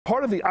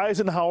Part of the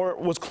Eisenhower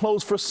was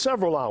closed for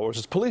several hours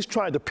as police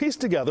tried to piece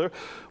together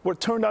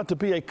what turned out to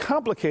be a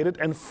complicated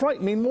and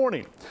frightening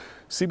morning.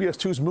 CBS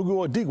 2's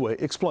Mugu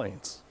Odigwe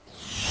explains.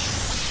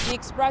 The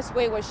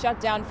expressway was shut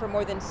down for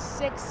more than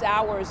 6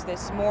 hours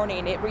this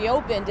morning. It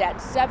reopened at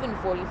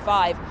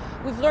 7:45.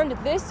 We've learned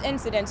this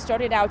incident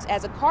started out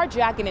as a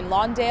carjacking in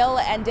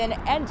Lawndale and then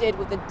ended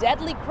with a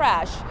deadly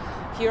crash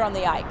here on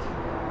the Ike.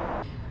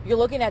 You're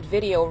looking at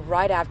video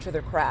right after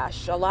the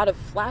crash. A lot of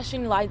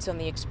flashing lights on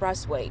the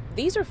expressway.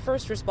 These are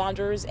first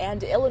responders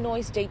and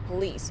Illinois State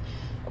Police.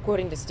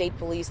 According to state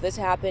police, this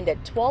happened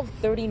at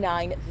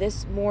 12:39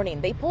 this morning.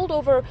 They pulled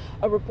over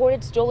a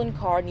reported stolen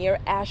car near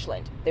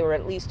Ashland. There were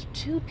at least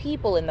 2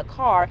 people in the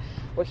car.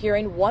 We're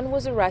hearing one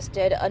was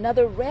arrested,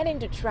 another ran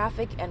into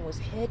traffic and was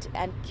hit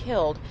and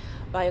killed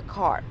by a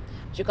car.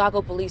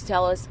 Chicago police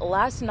tell us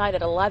last night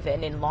at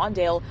 11 in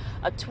Lawndale,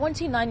 a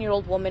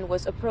 29-year-old woman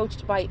was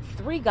approached by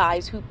 3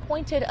 guys who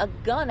pointed a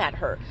gun at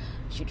her.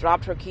 She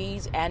dropped her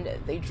keys and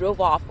they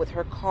drove off with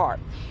her car.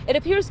 It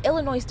appears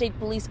Illinois State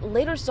Police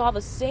later saw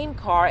the same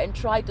car and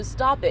tried to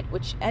stop it,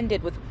 which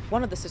ended with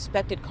one of the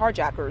suspected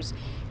carjackers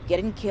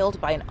getting killed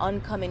by an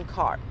oncoming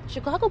car.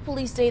 Chicago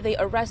police say they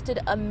arrested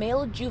a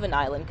male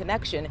juvenile in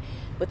connection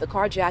with the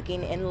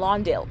carjacking in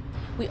Lawndale.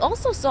 We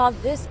also saw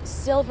this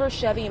silver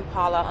Chevy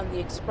Impala on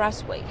the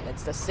expressway.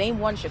 It's the same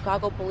one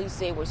Chicago police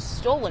say was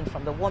stolen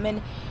from the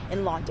woman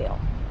in Lawndale.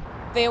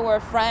 There were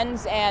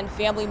friends and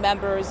family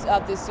members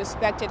of the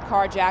suspected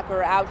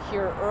carjacker out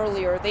here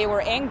earlier. They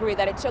were angry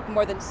that it took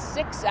more than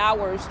 6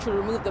 hours to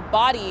remove the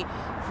body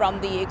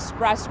from the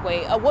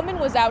expressway. A woman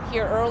was out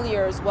here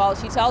earlier as well.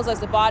 She tells us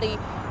the body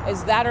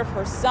is that of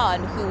her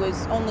son, who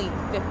is only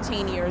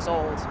 15 years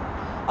old.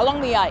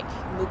 Along the Ike,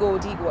 Mugu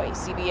Odigwe,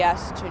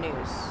 CBS 2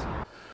 News.